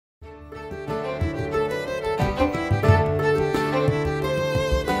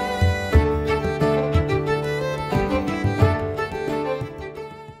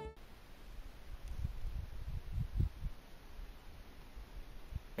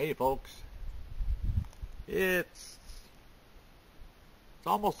Hey folks, it's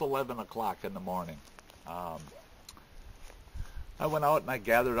almost 11 o'clock in the morning. I went out and I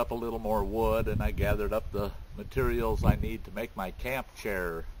gathered up a little more wood, and I gathered up the materials I need to make my camp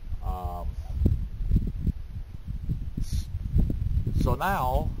chair. So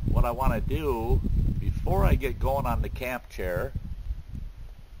now what I want to do before I get going on the camp chair,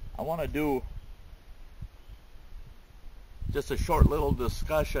 I want to do just a short little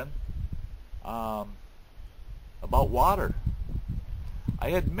discussion about water.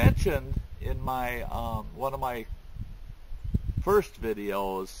 I had mentioned in my one of my first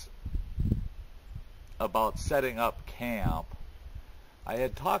videos about setting up camp. I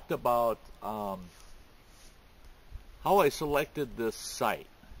had talked about how I selected this site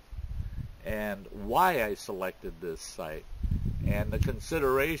and why I selected this site and the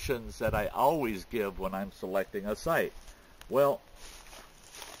considerations that I always give when I'm selecting a site. Well,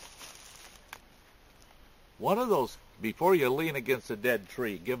 one of those, before you lean against a dead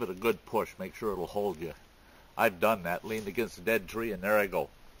tree, give it a good push, make sure it'll hold you. I've done that, leaned against a dead tree, and there I go.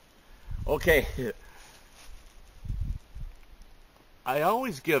 Okay. I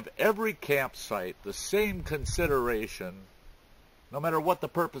always give every campsite the same consideration, no matter what the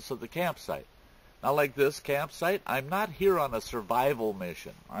purpose of the campsite. Now, like this campsite, I'm not here on a survival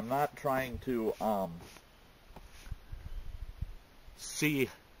mission. I'm not trying to see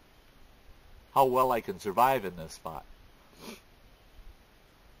how well I can survive in this spot.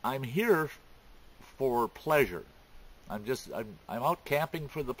 I'm here for pleasure. I'm out camping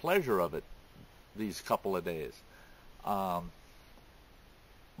for the pleasure of it these couple of days. But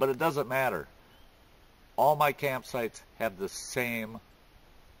it doesn't matter. All my campsites have the same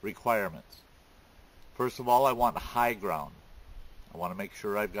requirements. First of all, I want high ground. I want to make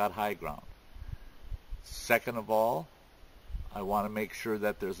sure I've got high ground. Second of all, I want to make sure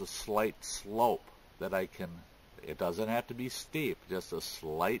that there's a slight slope that I can, it doesn't have to be steep, just a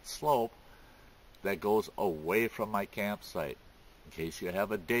slight slope that goes away from my campsite. In case you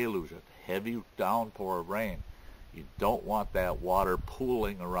have a deluge, a heavy downpour of rain, you don't want that water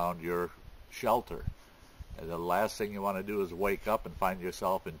pooling around your shelter. And the last thing you want to do is wake up and find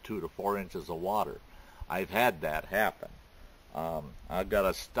yourself in 2 to 4 inches of water. I've had that happen. I've got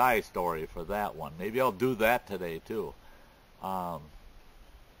a story for that one. Maybe I'll do that today too. It's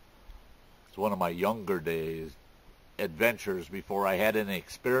one of my younger days adventures before I had any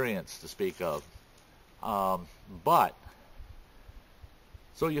experience to speak of. So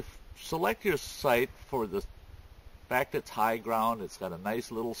you select your site for the fact it's high ground. It's got a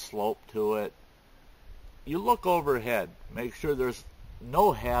nice little slope to it. You look overhead, make sure there's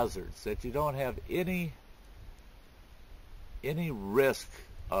no hazards, that you don't have any risk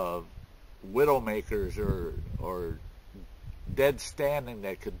of widowmakers or dead standing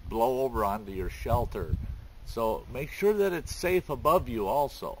that could blow over onto your shelter. So make sure that it's safe above you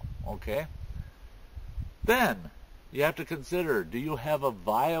also, okay? Then you have to consider, do you have a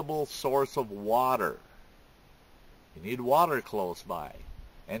viable source of water? You need water close by.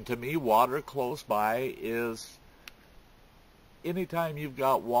 And to me, water close by is anytime you've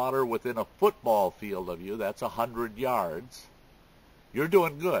got water within a football field of you, that's 100 yards, you're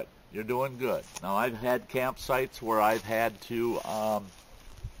doing good. You're doing good. Now, I've had campsites where I've had to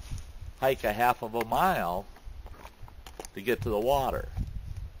hike a half of a mile to get to the water.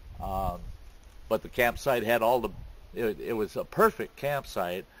 But the campsite had all the, it was a perfect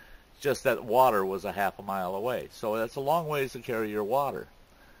campsite, just that water was a half a mile away. So that's a long ways to carry your water.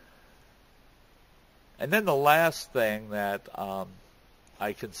 And then the last thing that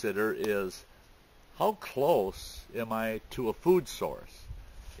I consider is, how close am I to a food source?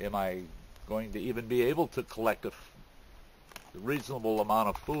 Am I going to even be able to collect a reasonable amount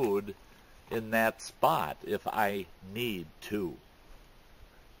of food in that spot if I need to?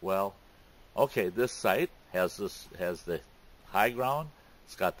 Well, okay, this site has the high ground.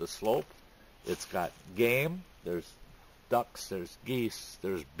 It's got the slope. It's got game. There's ducks. There's geese.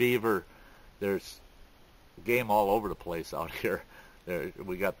 There's beaver. There's game all over the place out here.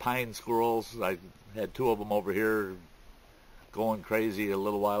 We got pine squirrels. I had 2 of them over here going crazy a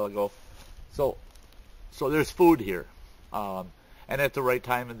little while ago. So there's food here. And at the right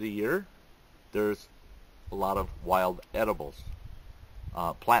time of the year, there's a lot of wild edibles,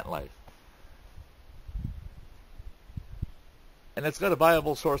 plant life. And it's got a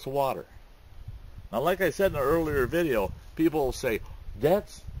viable source of water. Now, like I said in an earlier video, people will say,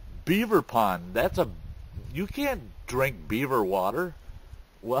 that's beaver pond. You can't drink beaver water.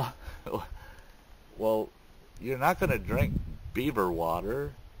 Well, you're not going to drink beaver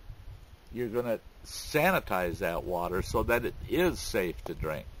water. You're going to sanitize that water so that it is safe to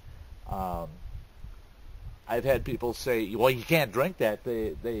drink. I've had people say, "Well, you can't drink that.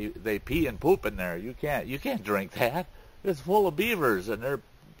 They pee and poop in there. You can't drink that. It's full of beavers, and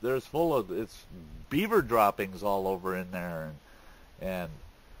it's beaver droppings all over in there." And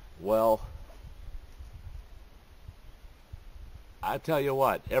well, I tell you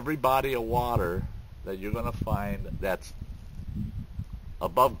what, every body of water that you're going to find that's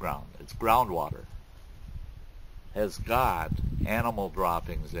above ground, it's groundwater, has got animal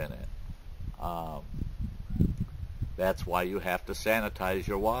droppings in it. That's why you have to sanitize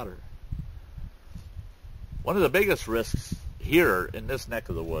your water. One of the biggest risks here in this neck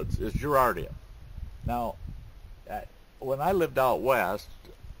of the woods is Giardia. Now, when I lived out west,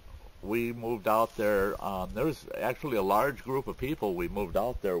 we moved out there. There was actually a large group of people we moved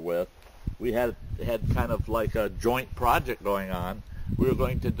out there with. We had kind of like a joint project going on. We were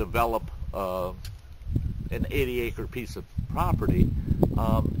going to develop an 80-acre piece of property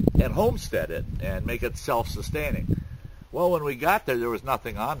and homestead it and make it self-sustaining. Well, when we got there was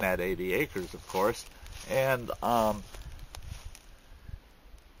nothing on that 80 acres, of course, and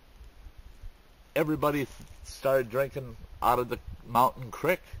everybody started drinking out of the mountain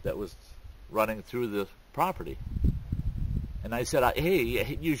creek that was running through the property. And I said, "Hey,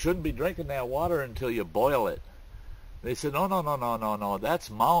 you shouldn't be drinking that water until you boil it." They said, No, that's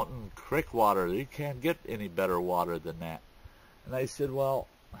mountain creek water. You can't get any better water than that." And I said, "Well,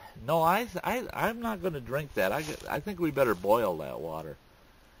 no, I'm not going to drink that. I think we better boil that water."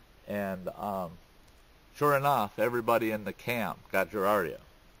 And sure enough, everybody in the camp got Giardia.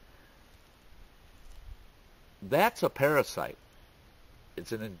 That's a parasite.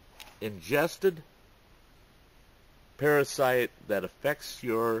 It's an ingested parasite that affects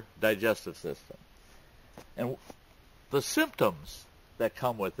your digestive system. And the symptoms that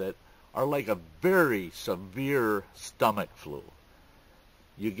come with it are like a very severe stomach flu.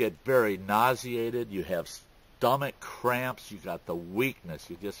 You get very nauseated, you have stomach cramps, you got the weakness,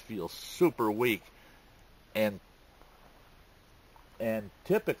 you just feel super weak, and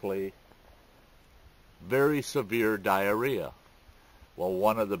typically very severe diarrhea. Well,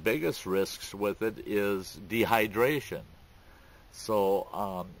 one of the biggest risks with it is dehydration.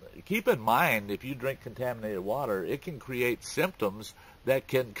 So keep in mind, if you drink contaminated water, it can create symptoms that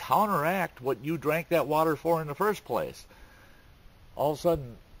can counteract what you drank that water for in the first place. All of a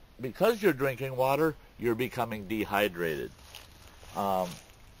sudden, because you're drinking water, you're becoming dehydrated.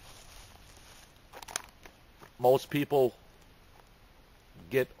 Most people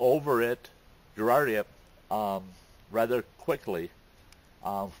get over it, Giardia, rather quickly,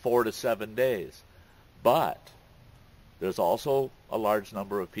 4 to 7 days. But there's also a large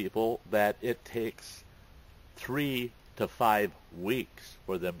number of people that it takes 3 to 5 weeks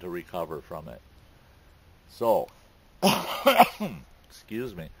for them to recover from it. So,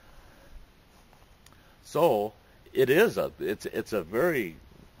 excuse me. So it's a very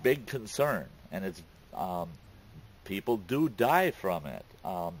big concern, and it's people do die from it,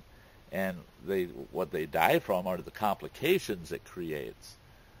 and what they die from are the complications it creates.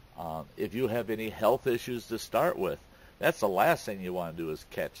 If you have any health issues to start with, that's the last thing you want to do is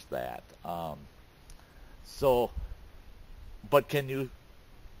catch that. But can you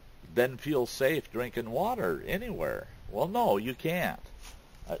then feel safe drinking water anywhere? Well, no, you can't.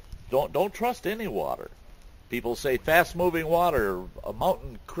 Don't trust any water. People say fast-moving water, a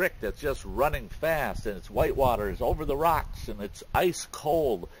mountain creek that's just running fast, and it's white water, it's over the rocks, and it's ice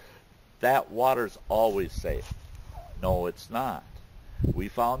cold. That water's always safe. No, it's not. We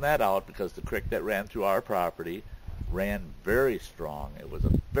found that out because the creek that ran through our property ran very strong. It was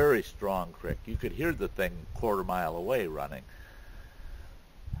a very strong creek. You could hear the thing a quarter mile away running.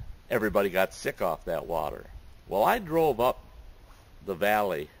 Everybody got sick off that water. Well, I drove up the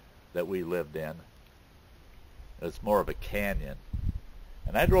valley that we lived in. It's more of a canyon.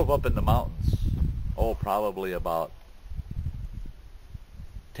 And I drove up in the mountains, probably about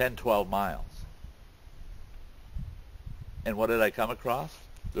 10, 12 miles. And what did I come across?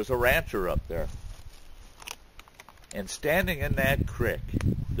 There's a rancher up there. And standing in that creek,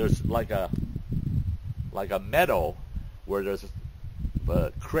 there's like a meadow where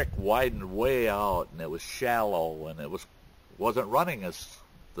the creek widened way out, and it was shallow, and it wasn't running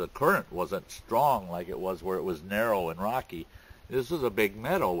the current wasn't strong like it was where it was narrow and rocky. This is a big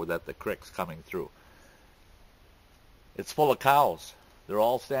meadow that the creek's coming through. It's full of cows. They're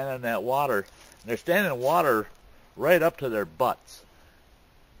all standing in that water, and they're standing in water right up to their butts.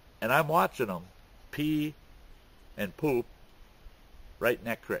 And I'm watching them pee and poop right in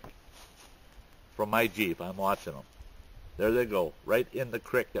that creek. From my Jeep, I'm watching them. There they go, right in the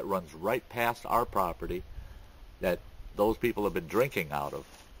creek that runs right past our property that those people have been drinking out of.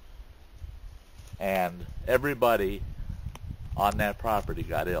 And everybody on that property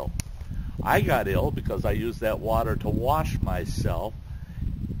got ill. I got ill because I used that water to wash myself.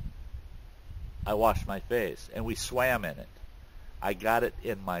 I washed my face, and we swam in it. I got it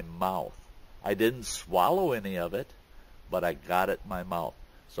in my mouth. I didn't swallow any of it, but I got it in my mouth.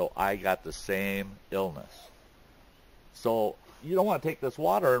 So I got the same illness. So you don't want to take this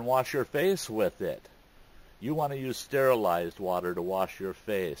water and wash your face with it. You want to use sterilized water to wash your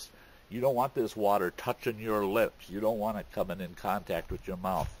face. You don't want this water touching your lips. You don't want it coming in contact with your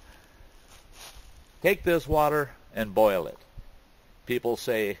mouth. Take this water and boil it. People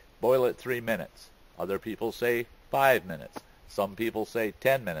say boil it 3 minutes. Other people say 5 minutes. Some people say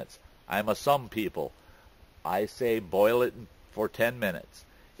 10 minutes. I'm a some people. I say boil it for 10 minutes.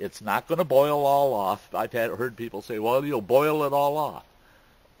 It's not going to boil all off. I've heard people say, well, you'll boil it all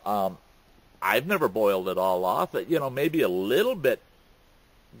off. I've never boiled it all off. You know, maybe a little bit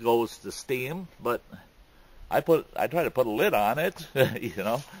goes to steam, but I try to put a lid on it, you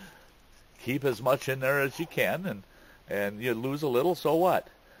know. Keep as much in there as you can, and you lose a little, so what?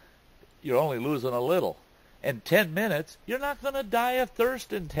 You're only losing a little. In 10 minutes, you're not going to die of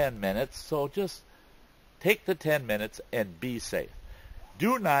thirst in 10 minutes, so just take the 10 minutes and be safe.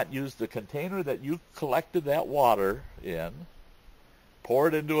 Do not use the container that you collected that water in, pour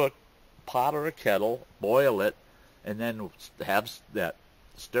it into a pot or a kettle, boil it, and then have that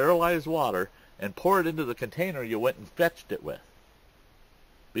sterilized water and pour it into the container you went and fetched it with.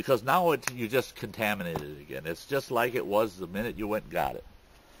 Because now you just contaminated it again. It's just like it was the minute you went and got it.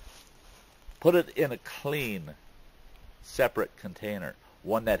 Put it in a clean, separate container,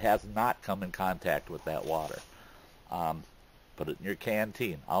 one that has not come in contact with that water. Put it in your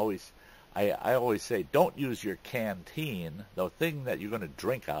canteen. I always say, don't use your canteen, the thing that you're going to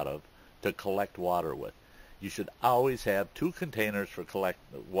drink out of, to collect water with. You should always have 2 containers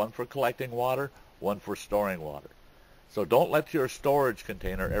one for collecting water, one for storing water. So don't let your storage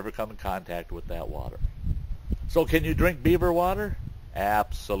container ever come in contact with that water. So can you drink beaver water?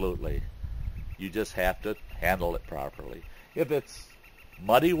 Absolutely. You just have to handle it properly. If it's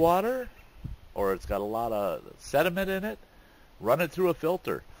muddy water or it's got a lot of sediment in it, run it through a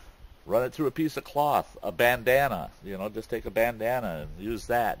filter. Run it through a piece of cloth, a bandana. You know, just take a bandana and use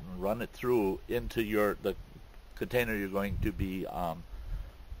that and run it through into the container you're going to be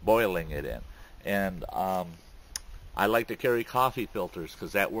boiling it in. And I like to carry coffee filters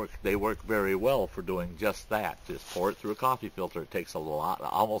because they work very well for doing just that. Just pour it through a coffee filter. It takes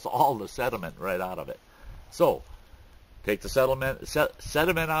almost all the sediment right out of it. So take the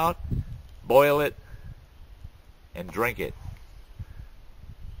sediment out, boil it, and drink it.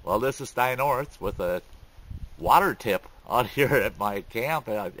 Well, this is Stein North with a water tip out here at my camp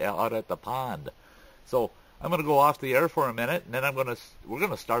out at the pond. So I'm going to go off the air for a minute, and then we're going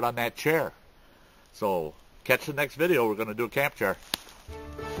to start on that chair. So catch the next video. We're going to do a camp chair.